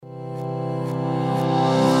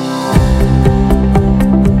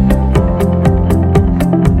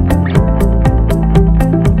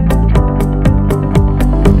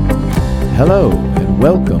Hello, and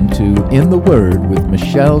welcome to In the Word with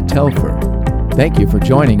Michelle Telfer. Thank you for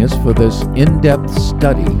joining us for this in-depth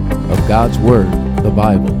study of God's Word, the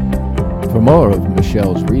Bible. For more of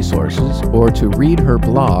Michelle's resources or to read her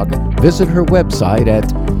blog, visit her website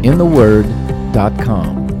at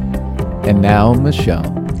intheword.com. And now, Michelle.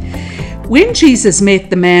 When Jesus met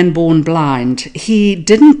the man born blind, he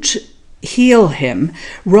didn't heal him.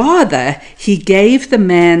 Rather, he gave the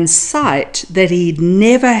man sight that he'd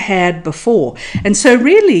never had before. And so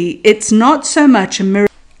really, it's not so much a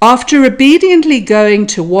miracle. After obediently going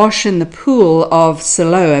to wash in the pool of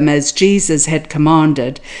Siloam as Jesus had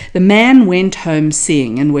commanded, the man went home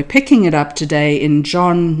seeing. And we're picking it up today in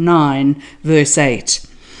John 9, verse 8.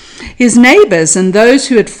 His neighbors and those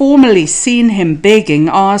who had formerly seen him begging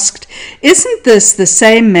asked, "Isn't this the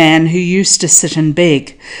same man who used to sit and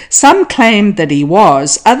beg?" Some claimed that he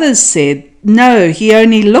was. Others said, "No, he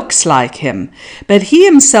only looks like him." But he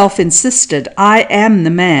himself insisted, "I am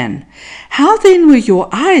the man." "How then were your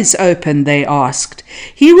eyes opened?" they asked.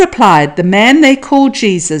 He replied, "The man they called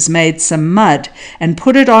Jesus made some mud and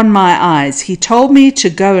put it on my eyes. He told me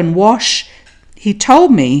to go and wash. He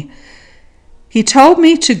told me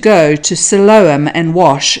to go to Siloam and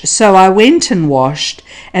wash, so I went and washed,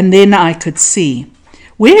 and then I could see."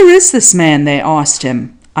 "Where is this man?" they asked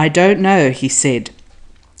him. "I don't know," he said.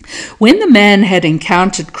 When the man had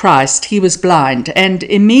encountered Christ, he was blind, and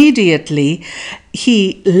immediately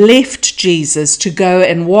he left Jesus to go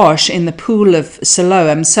and wash in the pool of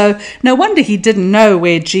Siloam. So no wonder he didn't know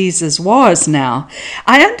where Jesus was now.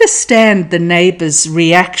 I understand the neighbor's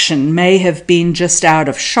reaction may have been just out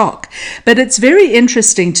of shock, but it's very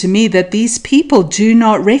interesting to me that these people do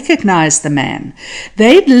not recognize the man.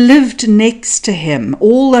 They'd lived next to him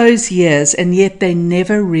all those years, and yet they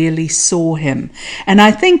never really saw him. And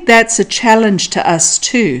I think that's a challenge to us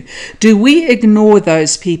too. Do we ignore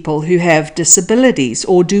those people who have disabilities?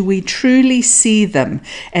 Or do we truly see them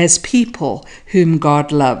as people whom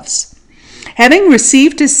God loves? Having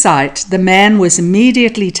received his sight, the man was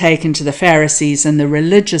immediately taken to the Pharisees and the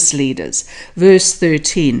religious leaders. Verse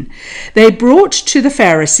 13. They brought to the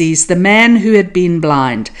Pharisees the man who had been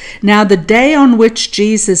blind. Now the day on which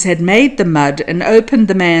Jesus had made the mud and opened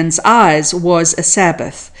the man's eyes was a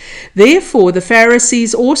Sabbath. Therefore the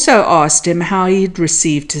Pharisees also asked him how he had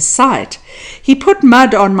received his sight. "He put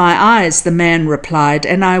mud on my eyes," the man replied,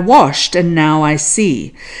 "and I washed, and now I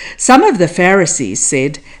see." Some of the Pharisees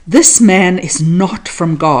said, "This man is not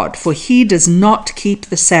from God, for he does not keep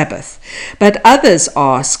the Sabbath." But others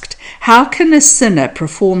asked, "How can a sinner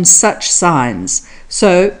perform such signs?"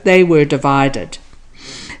 So they were divided.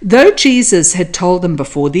 Though Jesus had told them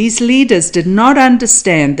before, these leaders did not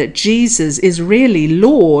understand that Jesus is really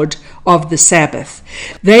Lord of the Sabbath.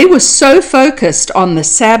 They were so focused on the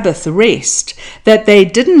Sabbath rest that they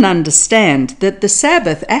didn't understand that the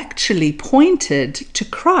Sabbath actually pointed to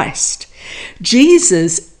Christ.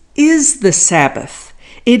 Jesus is the Sabbath.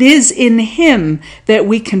 It is in him that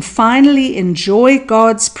we can finally enjoy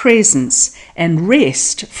God's presence and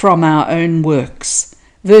rest from our own works.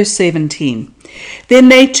 Verse 17. Then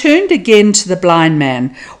they turned again to the blind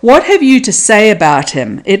man. "What have you to say about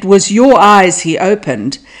him? It was your eyes he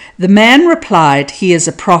opened." The man replied, "He is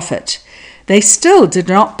a prophet." They still did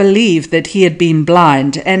not believe that he had been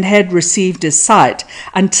blind and had received his sight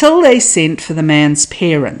until they sent for the man's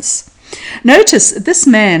parents. Notice this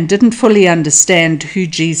man didn't fully understand who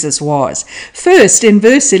Jesus was. First, in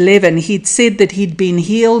verse 11, he'd said that he'd been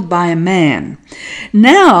healed by a man.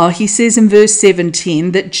 Now he says in verse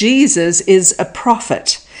 17 that Jesus is a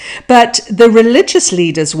prophet. But the religious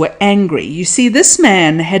leaders were angry. You see, this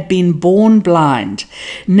man had been born blind.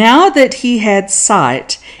 Now that he had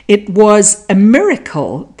sight, it was a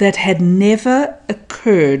miracle that had never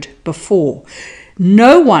occurred before.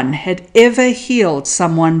 No one had ever healed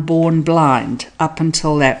someone born blind up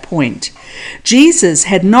until that point. Jesus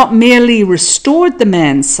had not merely restored the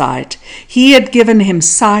man's sight, he had given him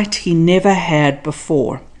sight he never had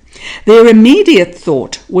before. Their immediate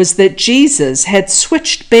thought was that Jesus had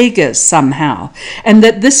switched beggars somehow, and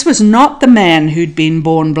that this was not the man who'd been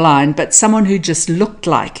born blind, but someone who just looked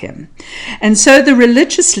like him. And so the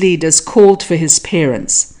religious leaders called for his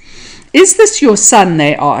parents. "Is this your son?"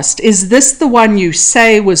 they asked. "Is this the one you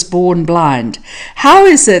say was born blind? How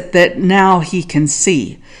is it that now he can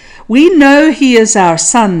see?" "We know he is our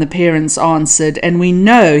son," the parents answered, "and we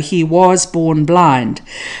know he was born blind.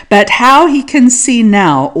 But how he can see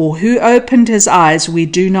now, or who opened his eyes, we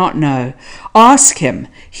do not know. Ask him.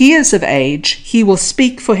 He is of age. He will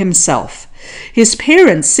speak for himself." His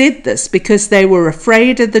parents said this because they were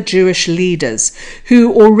afraid of the Jewish leaders,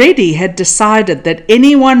 who already had decided that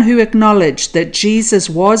anyone who acknowledged that Jesus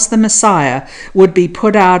was the Messiah would be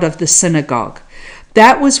put out of the synagogue.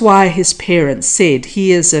 That was why his parents said,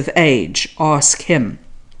 "He is of age, ask him."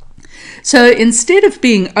 So instead of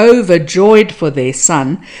being overjoyed for their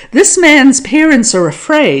son, this man's parents are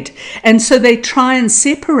afraid, and so they try and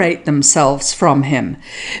separate themselves from him.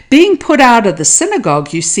 Being put out of the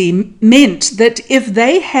synagogue, you see, meant that if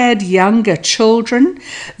they had younger children,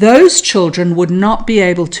 those children would not be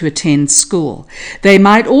able to attend school. They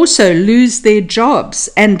might also lose their jobs,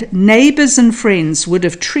 and neighbors and friends would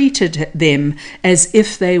have treated them as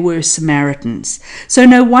if they were Samaritans. So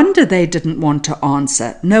no wonder they didn't want to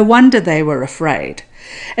answer. No wonder they were afraid.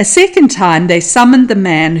 A second time they summoned the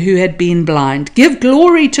man who had been blind. "Give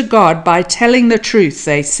glory to God by telling the truth,"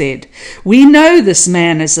 they said. "We know this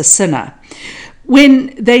man is a sinner."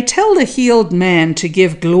 When they tell the healed man to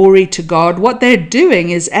give glory to God, what they're doing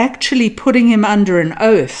is actually putting him under an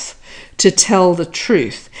oath to tell the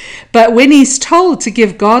truth. But when he's told to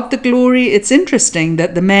give God the glory, it's interesting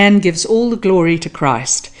that the man gives all the glory to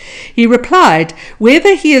Christ. He replied,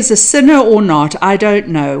 "Whether he is a sinner or not, I don't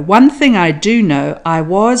know. One thing I do know, I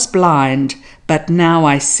was blind, but now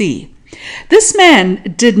I see." This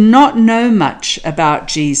man did not know much about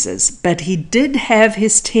Jesus, but he did have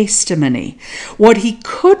his testimony. What he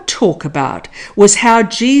could talk about was how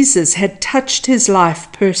Jesus had touched his life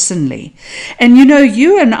personally. And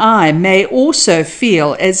you and I may also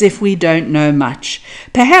feel as if we don't know much.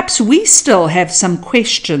 Perhaps we still have some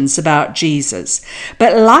questions about Jesus.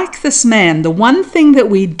 But like this man, the one thing that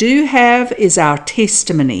we do have is our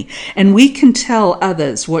testimony, and we can tell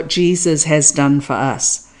others what Jesus has done for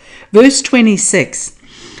us. Verse 26,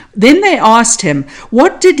 then they asked him,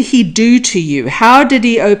 "What did he do to you? How did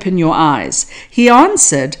he open your eyes?" He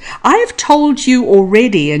answered, "I have told you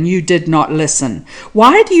already, and you did not listen.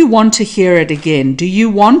 Why do you want to hear it again? Do you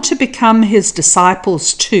want to become his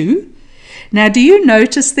disciples too?" Now, do you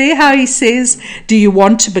notice there how he says, "Do you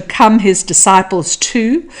want to become his disciples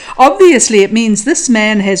too?" Obviously, it means this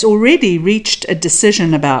man has already reached a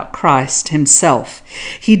decision about Christ himself.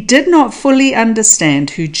 He did not fully understand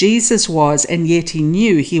who Jesus was, and yet he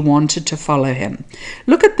knew he wanted to follow him.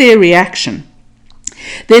 Look at their reaction.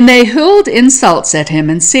 Then they hurled insults at him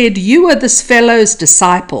and said, "You are this fellow's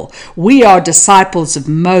disciple. We are disciples of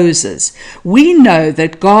Moses. We know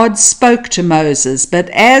that God spoke to Moses, but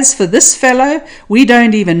as for this fellow, we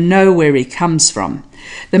don't even know where he comes from."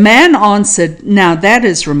 The man answered, "Now that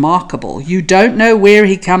is remarkable. You don't know where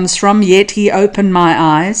he comes from, yet he opened my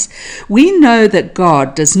eyes. We know that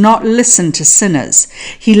God does not listen to sinners.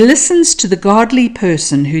 He listens to the godly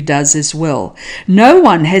person who does his will. No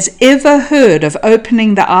one has ever heard of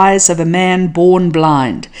opening the eyes of a man born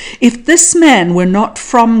blind. If this man were not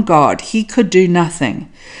from God, he could do nothing."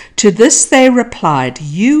 To this they replied,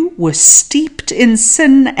 "You were steeped in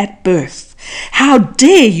sin at birth. How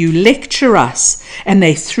dare you lecture us?" And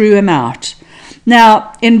they threw him out.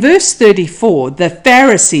 Now, in verse 34, the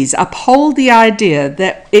Pharisees uphold the idea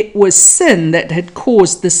that it was sin that had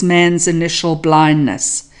caused this man's initial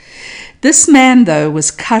blindness. This man, though,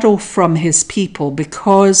 was cut off from his people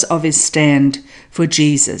because of his stand for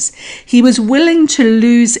Jesus. He was willing to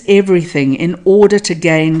lose everything in order to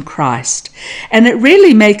gain Christ. And it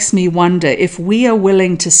really makes me wonder if we are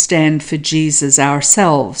willing to stand for Jesus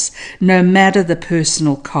ourselves, no matter the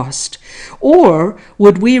personal cost. Or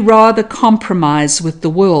would we rather compromise with the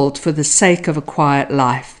world for the sake of a quiet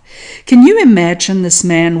life? Can you imagine this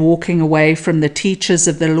man walking away from the teachers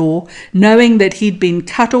of the law, knowing that he'd been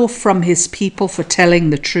cut off from his people for telling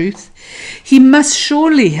the truth? He must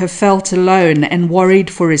surely have felt alone and worried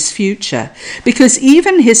for his future, because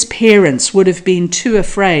even his parents would have been too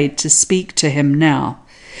afraid to speak to him now.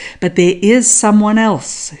 But there is someone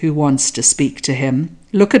else who wants to speak to him.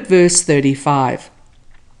 Look at verse 35.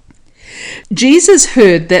 Jesus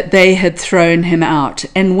heard that they had thrown him out,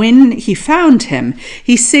 and when he found him,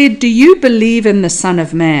 he said, "Do you believe in the Son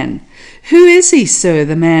of Man?" "Who is he, sir?"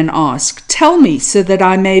 the man asked. "Tell me so that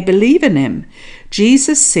I may believe in him."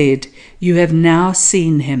 Jesus said, "You have now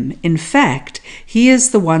seen him. In fact, he is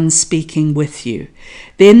the one speaking with you."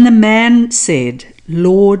 Then the man said,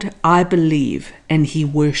 "Lord, I believe," and he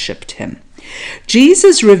worshipped him.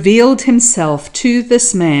 Jesus revealed himself to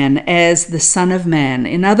this man as the Son of Man,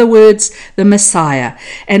 in other words, the Messiah.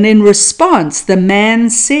 And in response, the man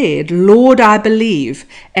said, "Lord, I believe,"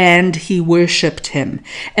 and he worshipped him.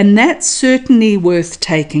 And that's certainly worth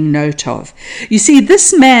taking note of. You see,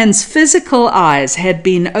 this man's physical eyes had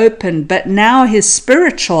been opened, but now his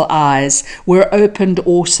spiritual eyes were opened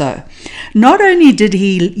also. Not only did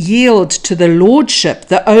he yield to the lordship,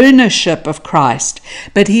 the ownership of Christ,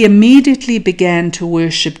 but he immediately began to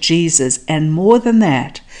worship Jesus, and more than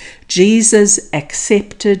that, Jesus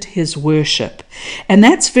accepted his worship. And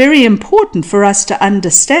that's very important for us to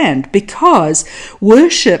understand, because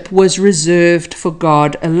worship was reserved for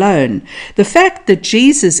God alone. The fact that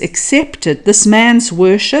Jesus accepted this man's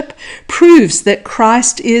worship proves that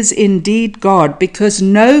Christ is indeed God, because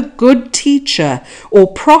no good teacher or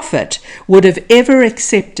prophet would have ever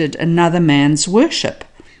accepted another man's worship.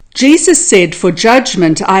 Jesus said, "For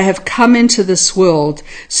judgment I have come into this world,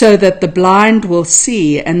 so that the blind will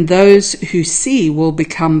see, and those who see will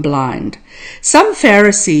become blind." Some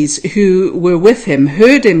Pharisees who were with him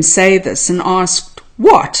heard him say this and asked,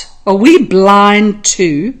 "What? Are we blind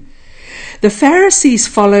too?" The Pharisees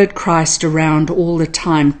followed Christ around all the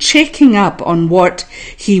time, checking up on what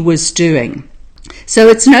he was doing. So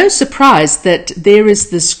it's no surprise that there is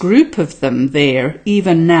this group of them there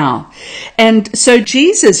even now. And so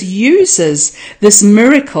Jesus uses this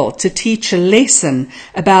miracle to teach a lesson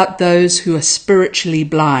about those who are spiritually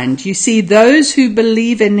blind. You see, those who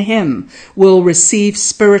believe in him will receive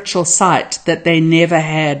spiritual sight that they never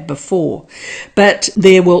had before. But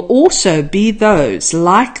there will also be those,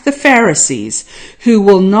 like the Pharisees, who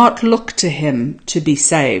will not look to him to be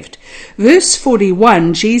saved. Verse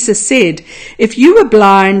 41, Jesus said, "If you were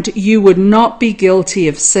blind, you would not be guilty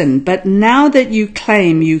of sin, but now that you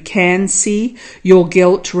claim you can see, your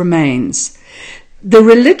guilt remains." The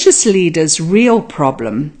religious leaders' real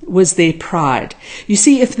problem was their pride. You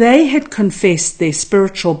see, if they had confessed their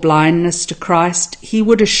spiritual blindness to Christ, he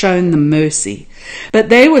would have shown them mercy. But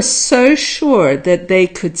they were so sure that they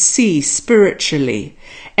could see spiritually,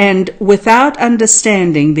 and without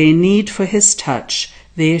understanding their need for his touch,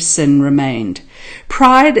 their sin remained.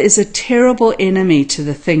 Pride is a terrible enemy to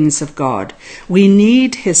the things of God. We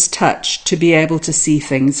need his touch to be able to see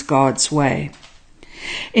things God's way.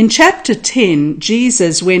 In chapter 10,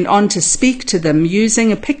 Jesus went on to speak to them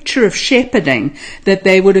using a picture of shepherding that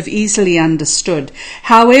they would have easily understood.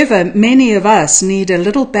 However, many of us need a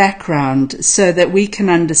little background so that we can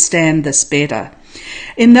understand this better.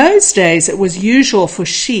 In those days, it was usual for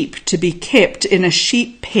sheep to be kept in a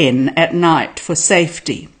sheep pen at night for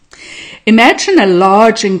safety. Imagine a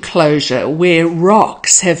large enclosure where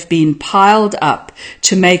rocks have been piled up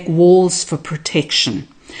to make walls for protection.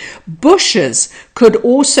 Bushes could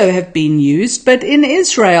also have been used, but in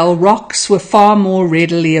Israel, rocks were far more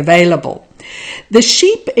readily available. The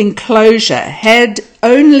sheep enclosure had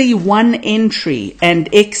only one entry and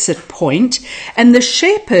exit point, and the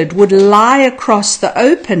shepherd would lie across the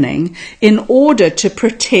opening in order to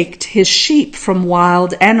protect his sheep from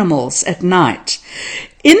wild animals at night.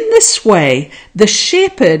 In this way, the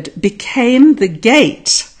shepherd became the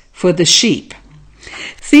gate for the sheep.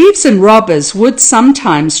 Thieves and robbers would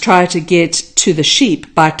sometimes try to get to the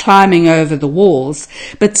sheep by climbing over the walls,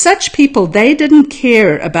 but such people, they didn't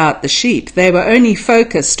care about the sheep. They were only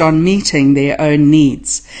focused on meeting their own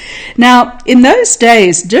needs. Now, in those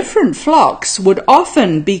days, different flocks would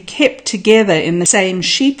often be kept together in the same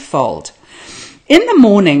sheepfold. In the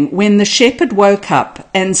morning, when the shepherd woke up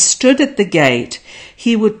and stood at the gate,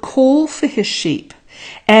 he would call for his sheep.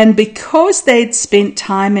 And because they'd spent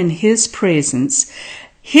time in his presence,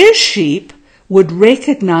 his sheep would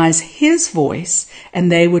recognize his voice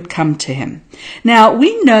and they would come to him. Now,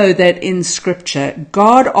 we know that in Scripture,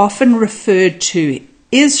 God often referred to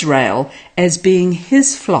Israel as being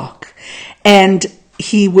his flock, and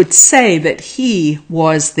he would say that he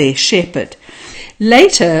was their shepherd.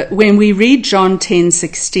 Later, when we read John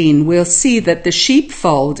 10:16, we'll see that the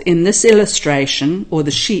sheepfold in this illustration, or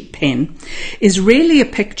the sheep pen, is really a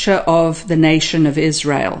picture of the nation of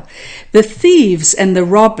Israel. The thieves and the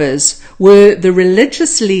robbers were the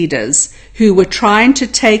religious leaders who were trying to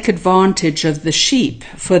take advantage of the sheep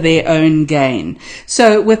for their own gain.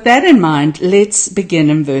 So with that in mind, let's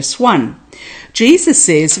begin in verse 1. Jesus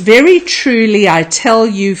says, "Very truly I tell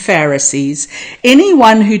you, Pharisees,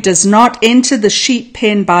 anyone who does not enter the sheep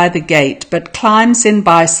pen by the gate, but climbs in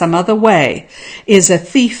by some other way, is a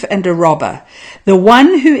thief and a robber. The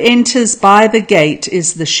one who enters by the gate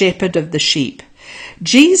is the shepherd of the sheep."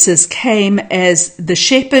 Jesus came as the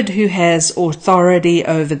shepherd who has authority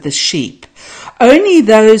over the sheep. Only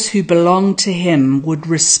those who belonged to him would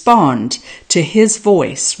respond to his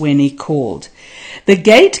voice when he called. The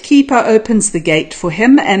gatekeeper opens the gate for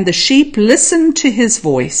him, and the sheep listen to his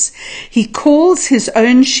voice. He calls his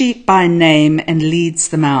own sheep by name and leads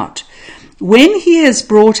them out. When he has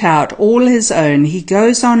brought out all his own, he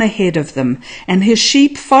goes on ahead of them, and his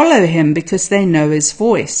sheep follow him because they know his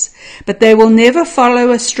voice. But they will never follow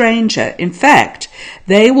a stranger. In fact,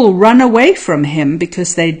 they will run away from him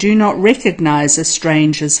because they do not recognize a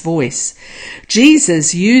stranger's voice.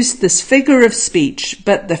 Jesus used this figure of speech,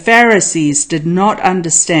 but the Pharisees did not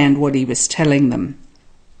understand what he was telling them.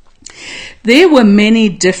 There were many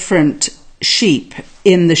different sheep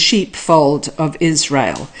in the sheepfold of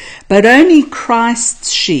Israel, but only Christ's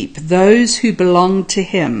sheep, those who belonged to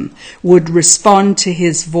him, would respond to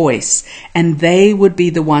his voice, and they would be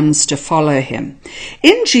the ones to follow him.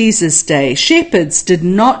 In Jesus' day, shepherds did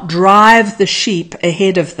not drive the sheep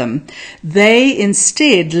ahead of them. They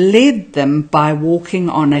instead led them by walking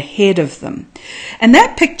on ahead of them. And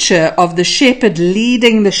that picture of the shepherd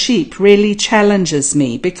leading the sheep really challenges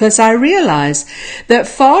me, because I realize that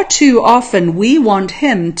far too often we want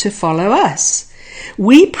him to follow us.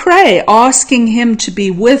 We pray asking him to be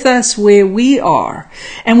with us where we are,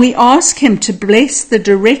 and we ask him to bless the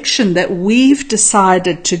direction that we've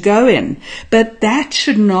decided to go in. But that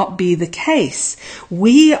should not be the case.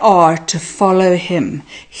 We are to follow him.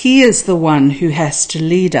 He is the one who has to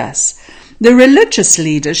lead us. The religious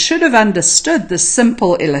leaders should have understood this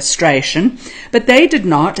simple illustration, but they did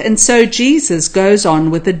not, and so Jesus goes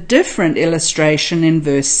on with a different illustration in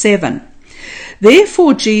verse 7.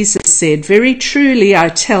 Therefore Jesus said, "Very truly I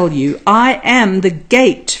tell you, I am the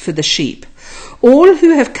gate for the sheep. All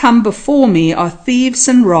who have come before me are thieves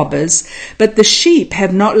and robbers, but the sheep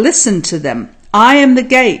have not listened to them. I am the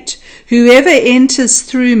gate. Whoever enters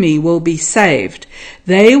through me will be saved.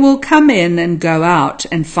 They will come in and go out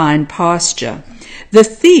and find pasture. The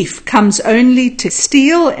thief comes only to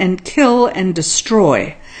steal and kill and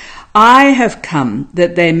destroy. I have come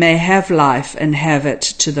that they may have life and have it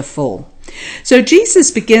to the full." So Jesus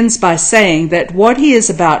begins by saying that what he is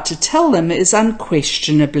about to tell them is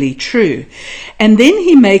unquestionably true. And then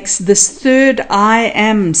he makes this third I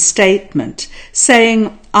am statement,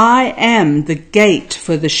 saying, I am the gate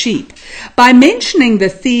for the sheep. By mentioning the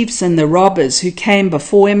thieves and the robbers who came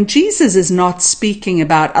before him, Jesus is not speaking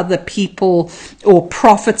about other people or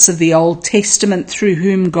prophets of the Old Testament through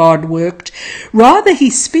whom God worked. Rather,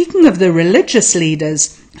 he's speaking of the religious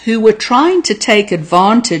leaders who were trying to take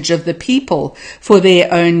advantage of the people for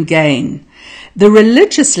their own gain. The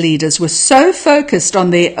religious leaders were so focused on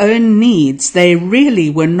their own needs, they really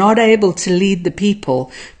were not able to lead the people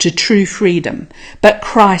to true freedom. But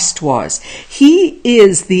Christ was. He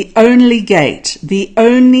is the only gate, the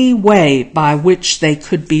only way by which they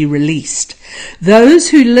could be released. Those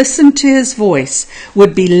who listened to his voice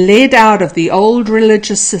would be led out of the old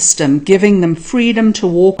religious system, giving them freedom to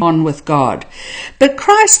walk on with God. But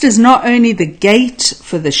Christ is not only the gate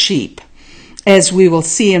for the sheep. As we will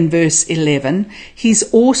see in verse 11, he's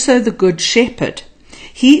also the good shepherd.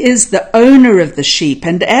 He is the owner of the sheep,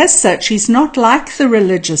 and as such, he's not like the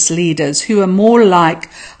religious leaders who are more like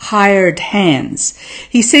hired hands.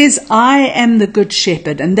 He says, I am the good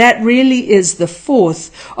shepherd, and that really is the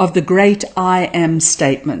fourth of the great I am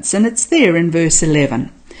statements, and it's there in verse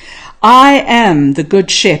 11. I am the good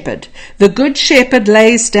shepherd. The good shepherd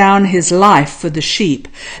lays down his life for the sheep.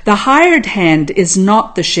 The hired hand is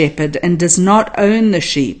not the shepherd and does not own the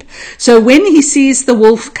sheep. So when he sees the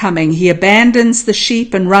wolf coming, he abandons the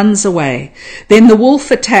sheep and runs away. Then the wolf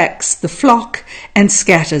attacks the flock and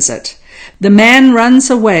scatters it. The man runs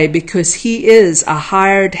away because he is a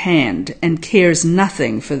hired hand and cares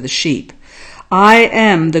nothing for the sheep. I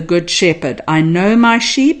am the good shepherd. I know my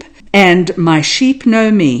sheep, and my sheep know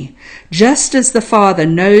me, just as the Father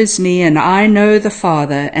knows me, and I know the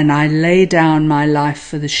Father, and I lay down my life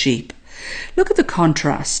for the sheep. Look at the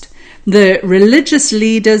contrast. The religious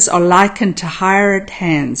leaders are likened to hired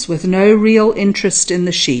hands with no real interest in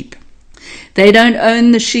the sheep. They don't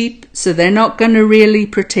own the sheep, so they're not going to really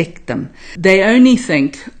protect them. They only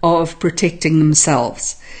think of protecting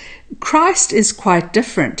themselves. Christ is quite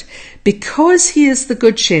different. Because he is the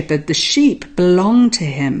good shepherd, the sheep belong to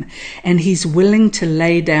him, and he's willing to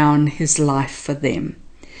lay down his life for them.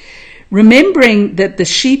 Remembering that the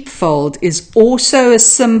sheepfold is also a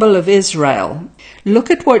symbol of Israel, look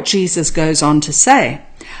at what Jesus goes on to say.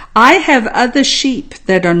 I have other sheep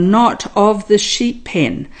that are not of the sheep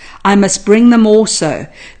pen. I must bring them also.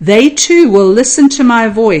 They too will listen to my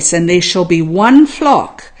voice, and there shall be one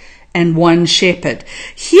flock and one shepherd.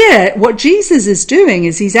 Here, what Jesus is doing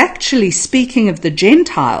is he's actually speaking of the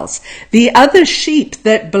Gentiles, the other sheep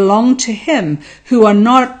that belong to him who are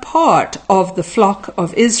not part of the flock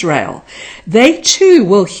of Israel. They too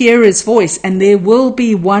will hear his voice, and there will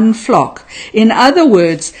be one flock. In other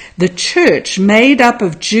words, the church made up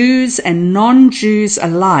of Jews and non-Jews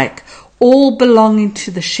alike, all belonging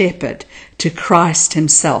to the shepherd, to Christ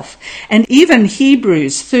himself. And even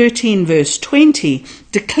Hebrews 13 verse 20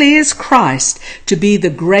 declares Christ to be the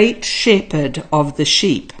great shepherd of the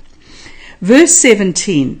sheep. Verse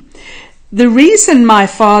 17, the reason my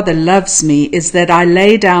Father loves me is that I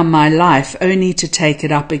lay down my life only to take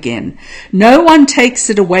it up again. No one takes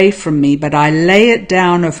it away from me, but I lay it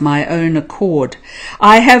down of my own accord.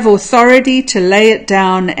 I have authority to lay it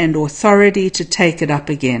down and authority to take it up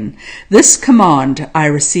again. This command I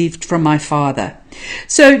received from my Father.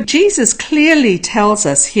 So Jesus clearly tells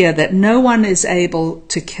us here that no one is able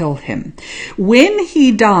to kill him. When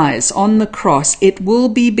he dies on the cross, it will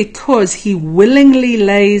be because he willingly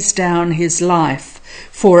lays down his life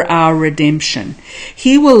for our redemption.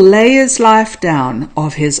 He will lay his life down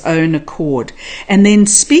of his own accord. And then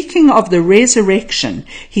speaking of the resurrection,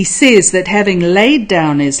 he says that having laid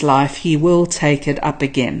down his life, he will take it up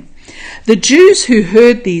again. The Jews who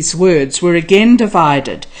heard these words were again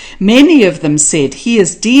divided. Many of them said, he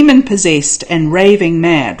is demon-possessed and raving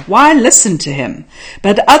mad. Why listen to him?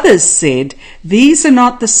 But others said, these are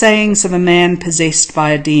not the sayings of a man possessed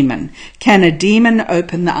by a demon. Can a demon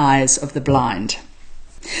open the eyes of the blind?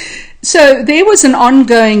 So there was an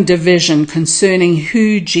ongoing division concerning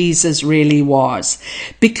who Jesus really was.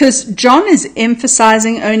 Because John is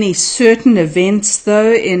emphasizing only certain events,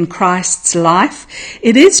 though, in Christ's life,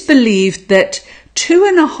 it is believed that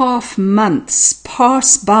 2.5 months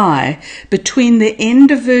pass by between the end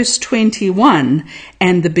of verse 21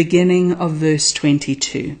 and the beginning of verse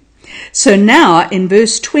 22. So now in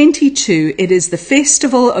verse 22, it is the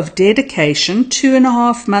festival of dedication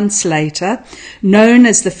 2.5 months later, known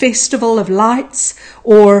as the Festival of Lights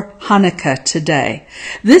or Hanukkah today.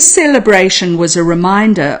 This celebration was a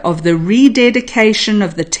reminder of the rededication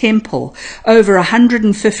of the temple over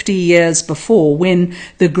 150 years before, when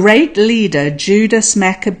the great leader Judas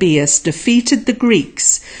Maccabeus defeated the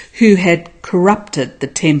Greeks who had corrupted the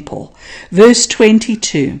temple. Verse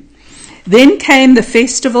 22. Then came the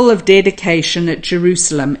festival of dedication at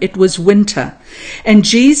Jerusalem. It was winter, and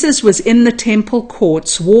Jesus was in the temple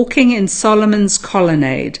courts, walking in Solomon's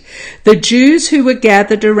colonnade. The Jews who were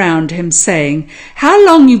gathered around him, saying, how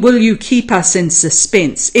long will you keep us in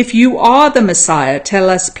suspense? If you are the Messiah, tell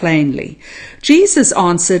us plainly. Jesus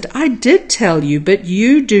answered, I did tell you, but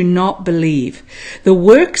you do not believe. The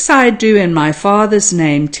works I do in my Father's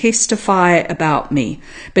name testify about me,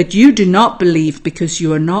 but you do not believe because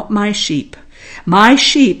you are not my sheep. My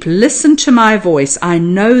sheep listen to my voice. I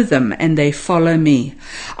know them, and they follow me.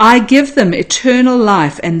 I give them eternal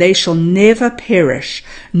life, and they shall never perish.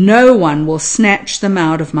 No one will snatch them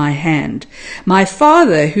out of my hand. My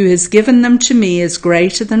Father, who has given them to me, is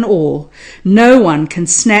greater than all. No one can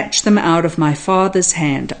snatch them out of my Father's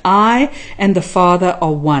hand. I and the Father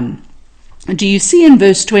are one. Do you see in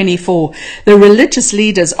verse 24, the religious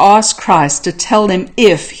leaders ask Christ to tell them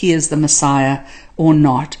if he is the Messiah or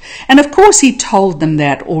not. And of course he told them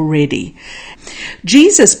that already.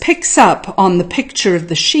 Jesus picks up on the picture of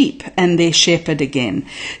the sheep and their shepherd again,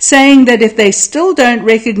 saying that if they still don't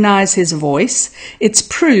recognize his voice, it's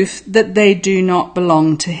proof that they do not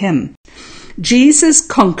belong to him. Jesus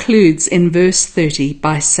concludes in verse 30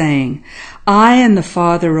 by saying, I and the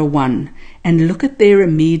Father are one, and look at their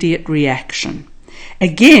immediate reaction.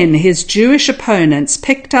 Again, his Jewish opponents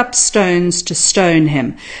picked up stones to stone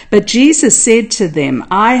him, but Jesus said to them,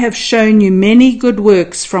 I have shown you many good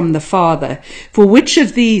works from the Father. For which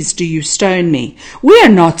of these do you stone me? We are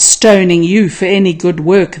not stoning you for any good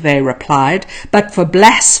work, they replied, but for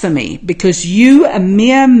blasphemy, because you, a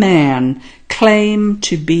mere man, claim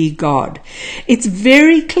to be God. It's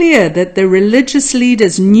very clear that the religious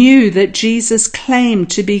leaders knew that Jesus claimed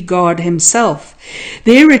to be God himself.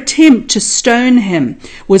 Their attempt to stone him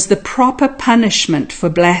was the proper punishment for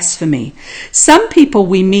blasphemy. Some people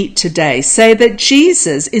we meet today say that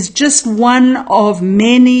Jesus is just one of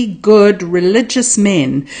many good religious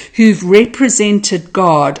men who've represented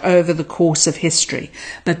God over the course of history.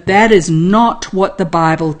 But that is not what the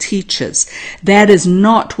Bible teaches. That is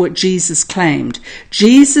not what Jesus claimed.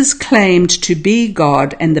 Jesus claimed to be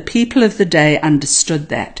God, and the people of the day understood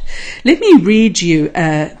that. Let me read you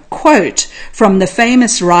a quote from the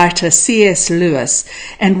famous writer C.S. Lewis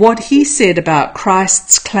and what he said about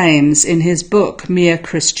Christ's claims in his book, Mere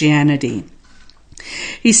Christianity.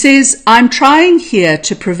 He says, I'm trying here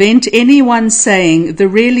to prevent anyone saying the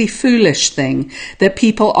really foolish thing that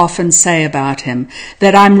people often say about him,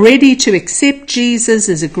 that I'm ready to accept Jesus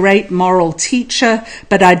as a great moral teacher,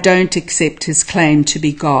 but I don't accept his claim to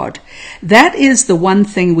be God. That is the one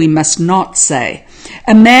thing we must not say.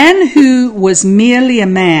 A man who was merely a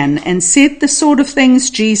man and said the sort of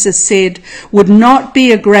things Jesus said would not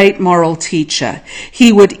be a great moral teacher.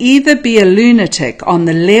 He would either be a lunatic on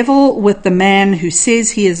the level with the man who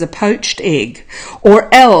says he is a poached egg,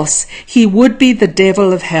 or else he would be the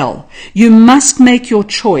devil of hell. You must make your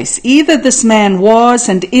choice. Either this man was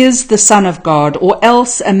and is the Son of God, or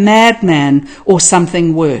else a madman or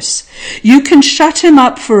something worse. You can shut him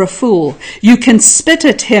up for a fool. You can spit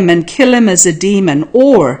at him and kill him as a demon,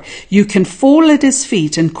 or you can fall at his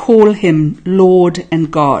feet and call him Lord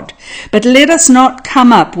and God. But let us not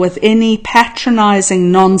come up with any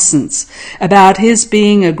patronizing nonsense about his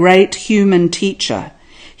being a great human teacher.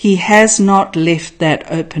 He has not left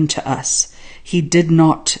that open to us. He did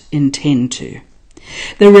not intend to.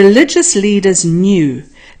 The religious leaders knew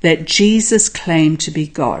that Jesus claimed to be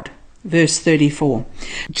God. Verse 34.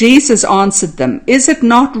 Jesus answered them, Is it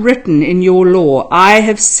not written in your law, I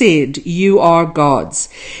have said you are gods?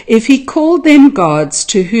 If he called them gods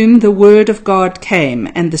to whom the word of God came,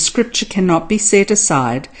 and the scripture cannot be set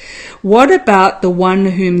aside, what about the one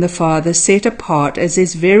whom the Father set apart as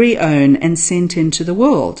his very own and sent into the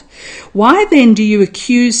world? Why then do you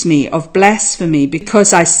accuse me of blasphemy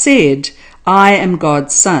because I said, I am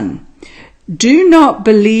God's son? Do not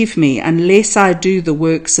believe me unless I do the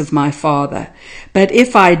works of my Father. But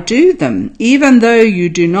if I do them, even though you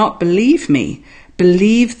do not believe me,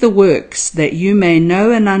 believe the works, that you may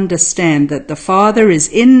know and understand that the Father is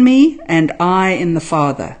in me and I in the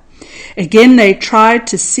Father. Again they tried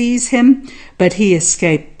to seize him, but he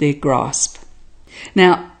escaped their grasp.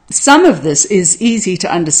 Now, some of this is easy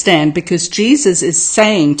to understand because Jesus is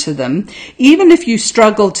saying to them, even if you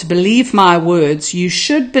struggle to believe my words, you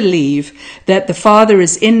should believe that the Father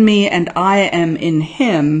is in me and I am in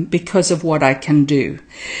him because of what I can do.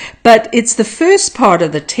 But it's the first part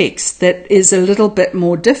of the text that is a little bit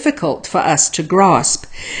more difficult for us to grasp.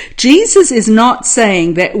 Jesus is not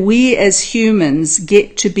saying that we as humans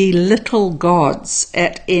get to be little gods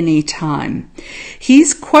at any time.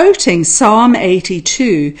 He's quoting Psalm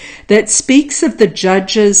 82 that speaks of the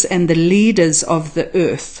judges and the leaders of the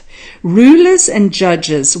earth. Rulers and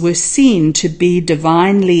judges were seen to be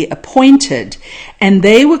divinely appointed, and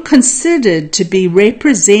they were considered to be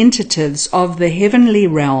representatives of the heavenly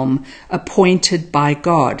realm appointed by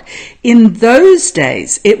God. In those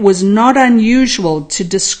days, it was not unusual to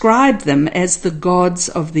describe them as the gods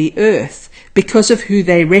of the earth, because of who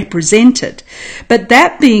they represented. But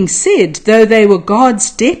that being said, though they were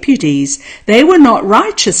God's deputies, they were not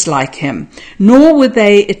righteous like him, nor were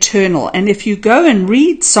they eternal. And if you go and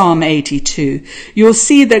read Psalm 82, you'll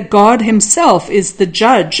see that God himself is the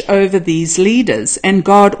judge over these leaders. And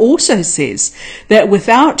God also says that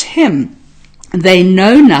without him, they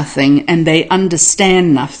know nothing and they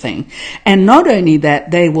understand nothing. And not only that,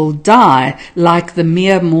 they will die like the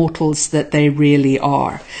mere mortals that they really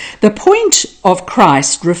are. The point of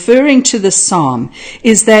Christ, referring to the psalm,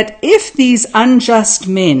 is that if these unjust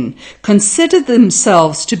men consider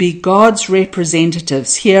themselves to be God's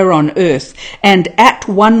representatives here on earth and at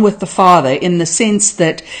one with the Father in the sense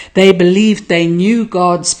that they believed they knew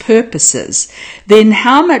God's purposes, then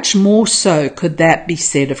how much more so could that be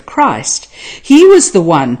said of Christ? He was the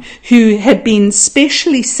one who had been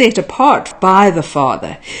specially set apart by the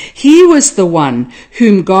Father. He was the one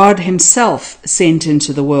whom God himself sent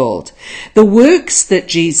into the world. The works that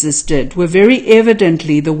Jesus did were very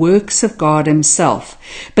evidently the works of God himself.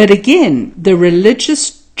 But again, the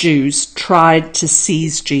religious Jews tried to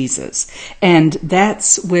seize Jesus, and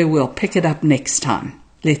that's where we'll pick it up next time.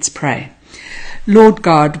 Let's pray. Lord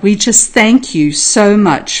God, we just thank you so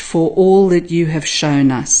much for all that you have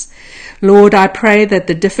shown us. Lord, I pray that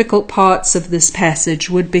the difficult parts of this passage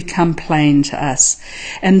would become plain to us,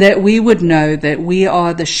 and that we would know that we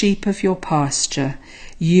are the sheep of your pasture.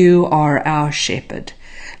 You are our shepherd.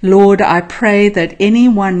 Lord, I pray that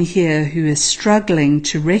anyone here who is struggling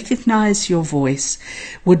to recognize your voice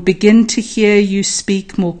would begin to hear you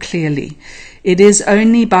speak more clearly. It is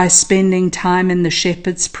only by spending time in the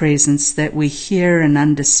shepherd's presence that we hear and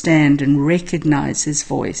understand and recognize his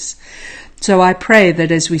voice. So I pray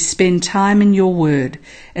that as we spend time in your word,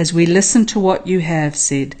 as we listen to what you have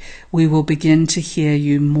said, we will begin to hear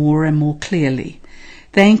you more and more clearly.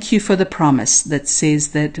 Thank you for the promise that says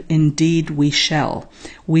that indeed we shall.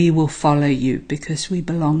 We will follow you because we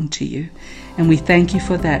belong to you. And we thank you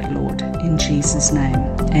for that, Lord. In Jesus' name,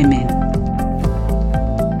 amen.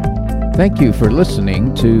 Thank you for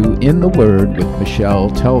listening to In the Word with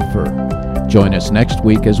Michelle Telfer. Join us next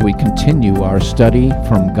week as we continue our study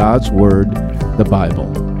from God's Word, the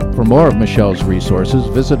Bible. For more of Michelle's resources,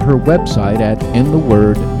 visit her website at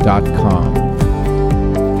intheword.com.